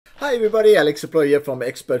Hi everybody, Alex Deploy here from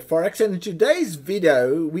Expert Forex, and in today's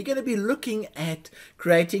video we're going to be looking at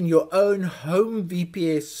creating your own home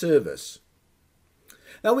VPS service.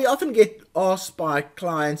 Now we often get asked by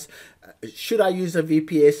clients, should I use a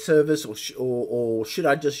VPS service or should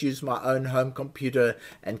I just use my own home computer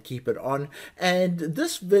and keep it on? And in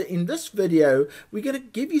this video we're going to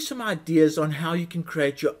give you some ideas on how you can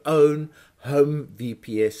create your own home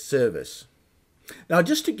VPS service. Now,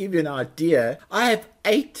 just to give you an idea, I have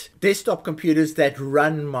 8 desktop computers that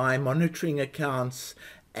run my monitoring accounts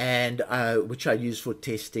and which I use for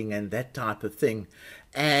testing and that type of thing.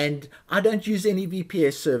 And I don't use any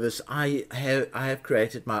VPS service. I have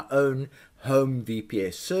created my own home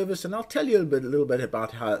VPS service, and I'll tell you a little bit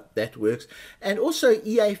about how that works. And also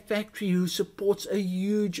EA Factory, who supports a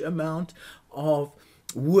huge amount of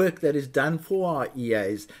work that is done for our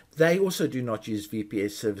EAs, they also do not use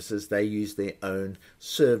VPS services. They use their own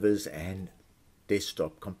servers and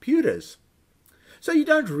desktop computers. So you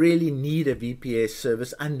don't really need a VPS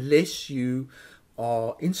service unless you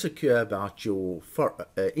are insecure about your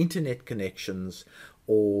internet connections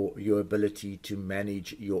or your ability to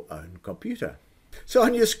manage your own computer. So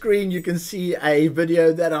on your screen you can see a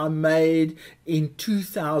video that I made in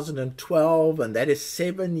 2012, and that is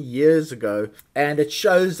 7 years ago, and it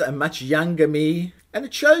shows a much younger me, and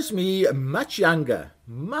it shows me much younger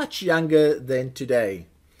than today.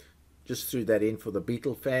 Just threw that in for the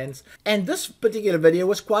Beatle fans. And this particular video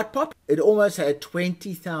was quite popular. It almost had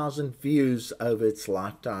 20,000 views over its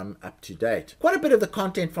lifetime up to date. Quite a bit of the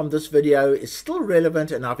content from this video is still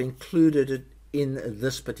relevant, and I've included it in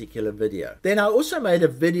this particular video. Then I also made a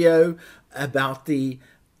video about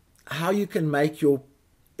how you can make your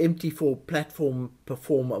MT4 platform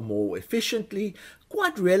perform more efficiently,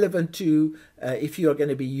 quite relevant to if you are going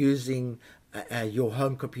to be using your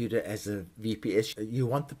home computer as a VPS. You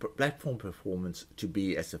want the platform performance to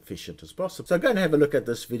be as efficient as possible. So go and have a look at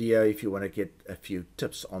this video if you want to get a few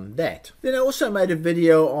tips on that. Then I also made a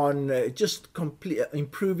video on just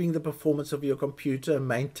improving the performance of your computer,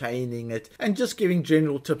 maintaining it, and just giving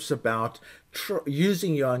general tips about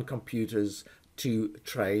using your own computers to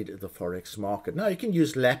trade the Forex market. Now you can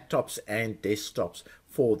use laptops and desktops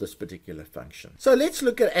for this particular function. So let's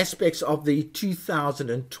look at aspects of the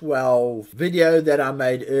 2012 video that I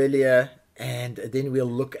made earlier, and then we'll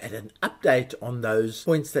look at an update on those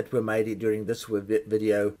points that were made during this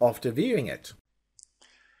video after viewing it.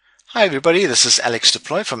 Hi everybody, this is Alex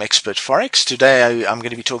Deploy from Expert Forex. Today I'm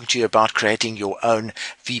going to be talking to you about creating your own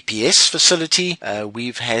VPS facility.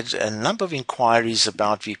 We've had a number of inquiries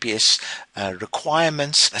about VPS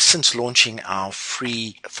requirements since launching our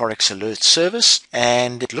free Forex Alert service,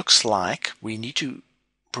 and it looks like we need to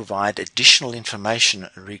provide additional information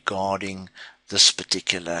regarding this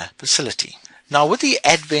particular facility. Now, with the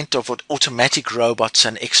advent of automatic robots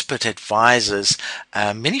and expert advisors,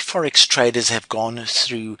 many Forex traders have gone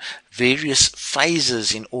through various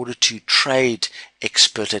phases in order to trade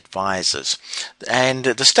expert advisors. And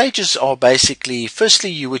the stages are basically, firstly,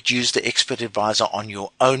 you would use the expert advisor on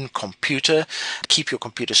your own computer, keep your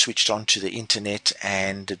computer switched on to the internet,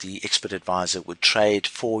 and the expert advisor would trade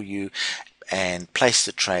for you and place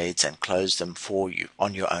the trades and close them for you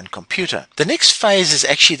on your own computer. The next phase is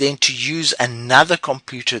actually then to use another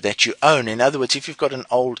computer that you own. In other words, if you've got an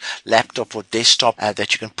old laptop or desktop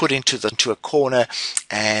that you can put into a corner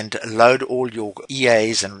and load all your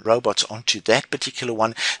EAs and robots onto that particular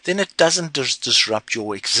one, then it doesn't disrupt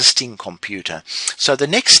your existing computer. So the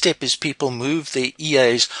next step is people move their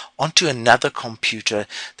EAs onto another computer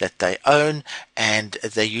that they own, and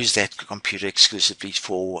they use that computer exclusively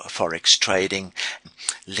for Forex trading.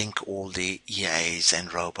 Link all the EAs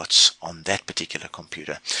and robots on that particular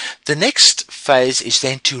computer. The next phase is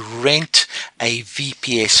then to rent a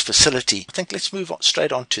VPS facility. I think let's move on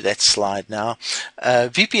straight on to that slide now.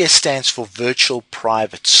 VPS stands for Virtual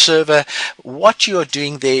Private Server. What you are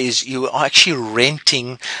doing there is you are actually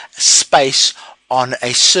renting space on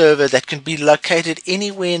a server that can be located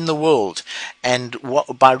anywhere in the world, and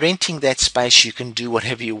by renting that space you can do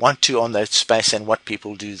whatever you want to on that space. And what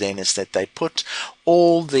people do then is that they put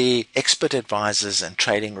all the expert advisors and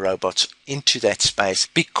trading robots into that space,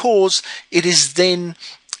 because it is then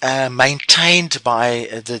maintained by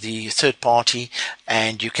the third party,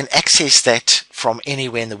 and you can access that from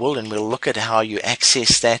anywhere in the world, and we'll look at how you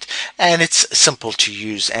access that. And it's simple to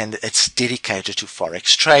use, and it's dedicated to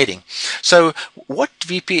Forex trading. So what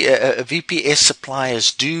VPS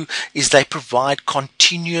suppliers do is they provide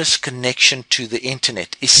continuous connection to the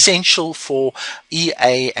internet, essential for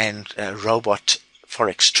EA and robot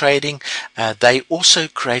Forex trading. They also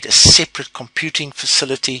create a separate computing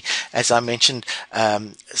facility. As I mentioned,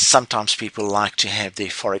 sometimes people like to have their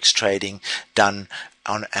Forex trading done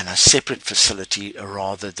on a separate facility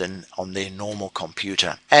rather than on their normal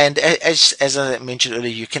computer. And as I mentioned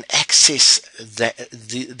earlier, you can access the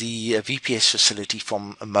VPS facility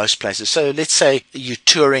from most places. So let's say you're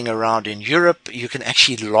touring around in Europe, you can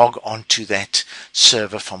actually log onto that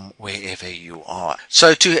server from wherever you are.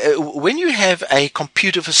 So when you have a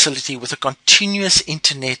computer facility with a continuous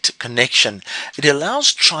internet connection, it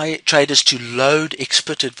allows traders to load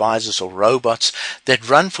expert advisors or robots that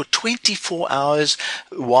run for 24 hours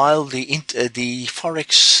while the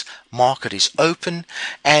Forex market is open,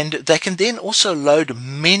 and they can then also load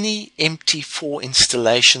many MT4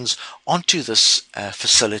 installations onto this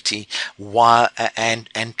facility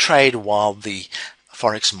and trade while the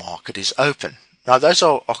Forex market is open. Now those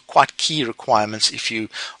are quite key requirements if you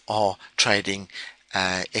are trading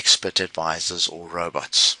expert advisors or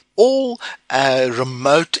robots. All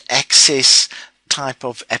remote access type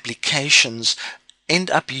of applications end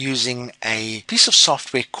up using a piece of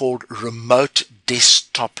software called remote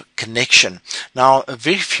desktop connection. Now,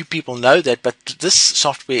 very few people know that, but this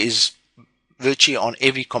software is virtually on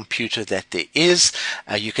every computer that there is.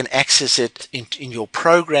 You can access it in your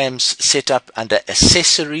programs set up under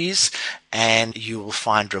accessories, and you will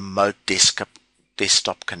find remote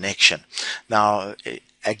desktop connection. Now,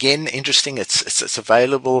 again, interesting, it's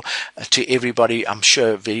available to everybody. I'm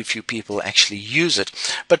sure very few people actually use it.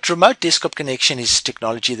 But remote desktop connection is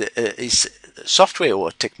technology that is software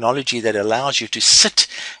or technology that allows you to sit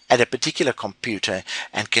at a particular computer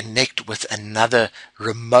and connect with another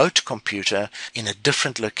remote computer in a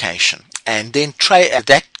different location. And then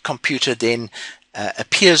that computer then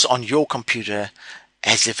appears on your computer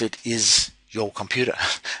as if it is your computer.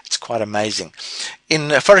 It's quite amazing. In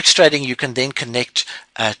Forex trading, you can then connect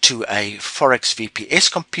to a Forex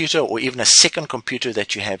VPS computer or even a second computer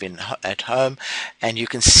that you have at home, and you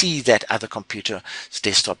can see that other computer's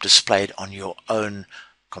desktop displayed on your own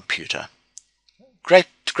computer. Great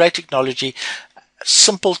technology.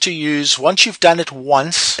 Simple to use. Once you've done it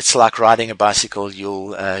once, it's like riding a bicycle.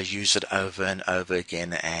 You'll use it over and over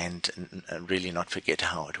again and really not forget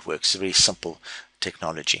how it works. Very simple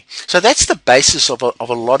technology. So that's the basis of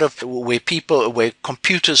a lot of where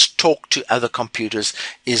computers talk to other computers,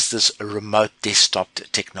 is this remote desktop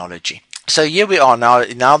technology. So here we are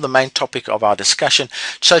now the main topic of our discussion.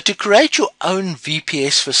 So to create your own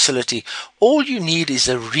VPS facility, all you need is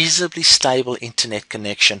a reasonably stable internet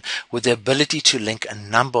connection with the ability to link a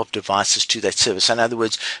number of devices to that service. In other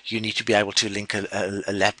words, you need to be able to link a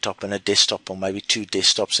laptop and a desktop, or maybe two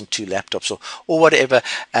desktops and two laptops, or whatever,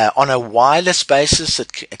 on a wireless basis.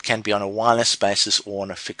 It can be on a wireless basis or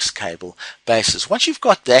on a fixed cable basis. Once you've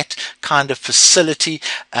got that kind of facility,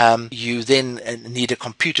 you then need a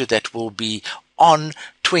computer that will be on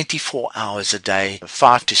 24 hours a day,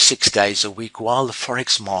 5 to 6 days a week while the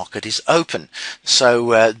Forex market is open.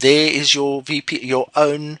 So there is your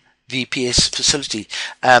own VPS facility.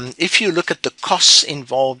 If you look at the costs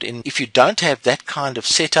involved if you don't have that kind of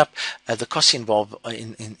setup, the costs involved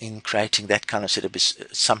in creating that kind of setup is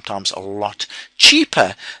sometimes a lot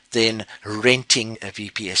cheaper than renting a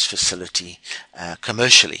VPS facility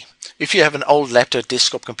commercially. If you have an old laptop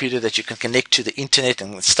desktop computer that you can connect to the internet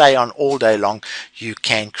and stay on all day long, you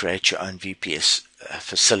can create your own VPS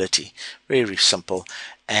facility. Very simple.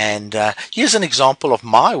 And here's an example of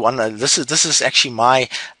my one. This is actually my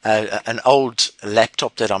an old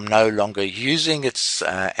laptop that I'm no longer using. It's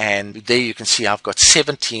and there you can see I've got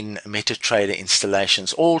 17 MetaTrader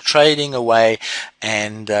installations, all trading away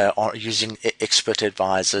and using expert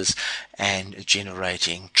advisors and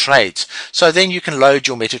generating trades. So then you can load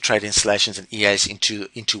your MetaTrader installations and EAs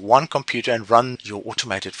into one computer and run your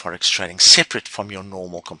automated Forex trading separate from your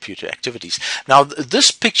normal computer activities. Now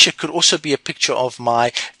this picture could also be a picture of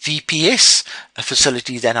my VPS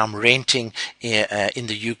facility that I'm renting in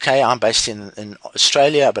the UK. I'm based in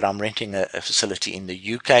Australia, but I'm renting a facility in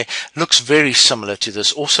the UK. Looks very similar to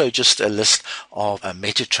this. Also just a list of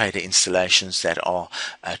MetaTrader installations that are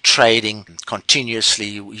trading continuously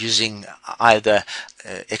using either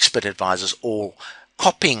expert advisors or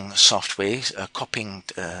copying software, copying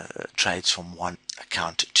trades from one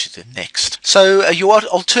account to the next. So your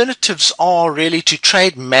alternatives are really to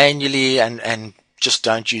trade manually and just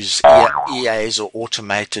don't use EAs or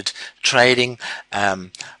automated trading,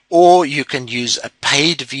 or you can use a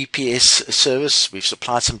paid VPS service. We've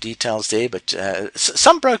supplied some details there, but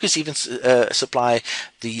some brokers even supply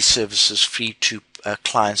these services free to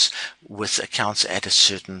clients with accounts at a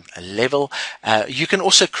certain level. You can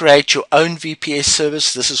also create your own VPS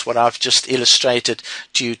service. This is what I've just illustrated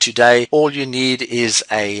to you today. All you need is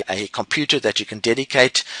a computer that you can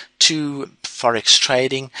dedicate to Forex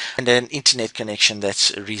trading and an internet connection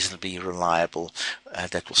that's reasonably reliable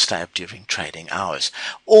that will stay up during trading hours.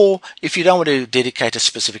 Or if you don't want to dedicate a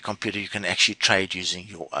specific computer, you can actually trade using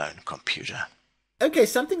your own computer. Okay,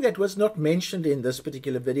 something that was not mentioned in this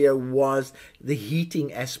particular video was the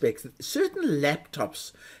heating aspects. Certain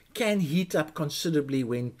laptops can heat up considerably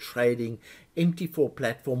when trading MT4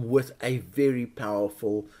 platform with a very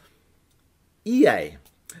powerful EA.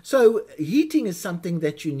 So heating is something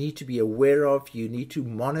that you need to be aware of. You need to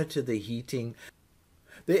monitor the heating.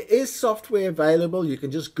 There is software available. You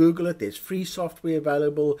can just Google it. There's free software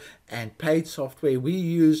available and paid software. We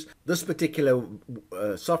use this particular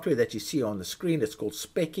software that you see on the screen. It's called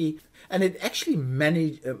Specky, and it actually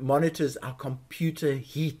monitors our computer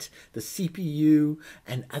heat, the CPU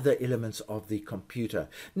and other elements of the computer.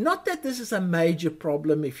 Not that this is a major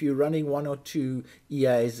problem. If you're running 1 or 2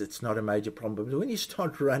 EAs, it's not a major problem. But when you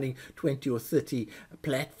start running 20 or 30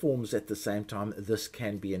 platforms at the same time, this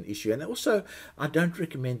can be an issue. And also, I don't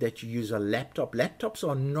recommend that you use a laptop. Laptops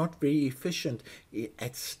are not very efficient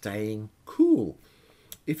at staying cool.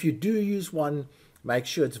 If you do use one, make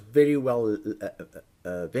sure it's very well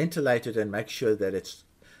ventilated, and make sure that it's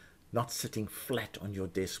not sitting flat on your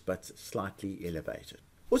desk but slightly elevated.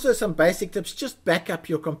 Also, some basic tips: just back up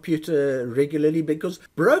your computer regularly, because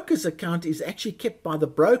broker's account is actually kept by the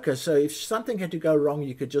broker. So if something had to go wrong,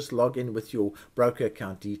 you could just log in with your broker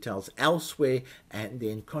account details elsewhere and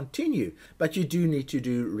then continue. But you do need to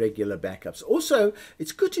do regular backups. Also,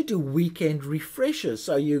 it's good to do weekend refreshers.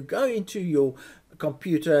 So you go into your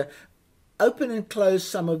computer, open and close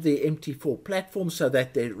some of the MT4 platforms so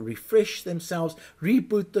that they refresh themselves,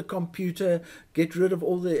 reboot the computer, get rid of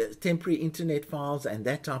all the temporary internet files and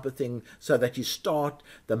that type of thing, so that you start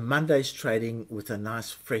the Monday's trading with a nice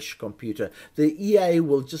fresh computer. The EA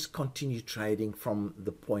will just continue trading from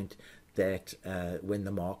the point that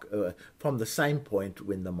from the same point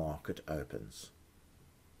when the market opens.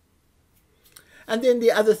 And then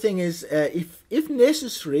the other thing is, if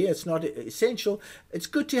necessary, it's not essential, it's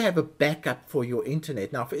good to have a backup for your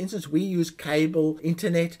internet. Now, for instance, we use cable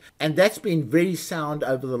internet, and that's been very sound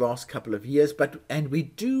over the last couple of years. And we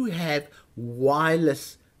do have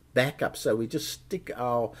wireless backup. So we just stick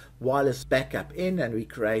our wireless backup in and we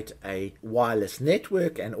create a wireless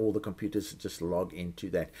network, and all the computers just log into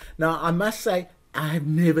that. Now, I must say, I have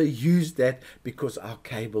never used that because our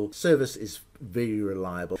cable service is very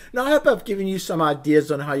reliable. Now, I hope I've given you some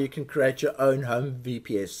ideas on how you can create your own home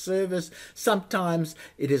VPS service. Sometimes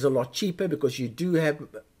it is a lot cheaper because you do have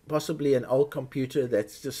possibly an old computer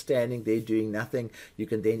that's just standing there doing nothing. You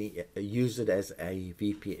can then use it as a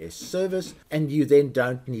VPS service, and you then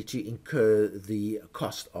don't need to incur the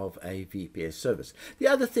cost of a VPS service. The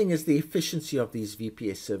other thing is the efficiency of these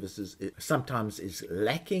VPS services sometimes is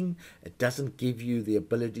lacking. It doesn't give you the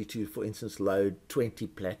ability to, for instance, load 20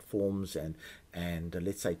 platforms and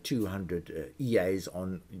let's say 200 EAs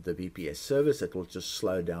on the VPS service. It will just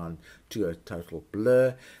slow down to a total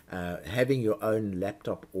blur. Having your own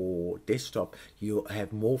laptop or desktop, you'll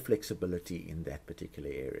have more flexibility in that particular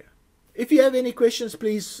area. If you have any questions,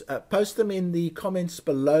 please post them in the comments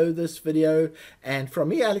below this video. And from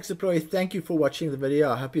me, Alex Deploy, thank you for watching the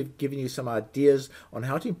video. I hope you've given you some ideas on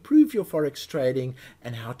how to improve your Forex trading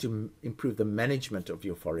and how to improve the management of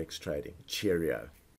your Forex trading. Cheerio.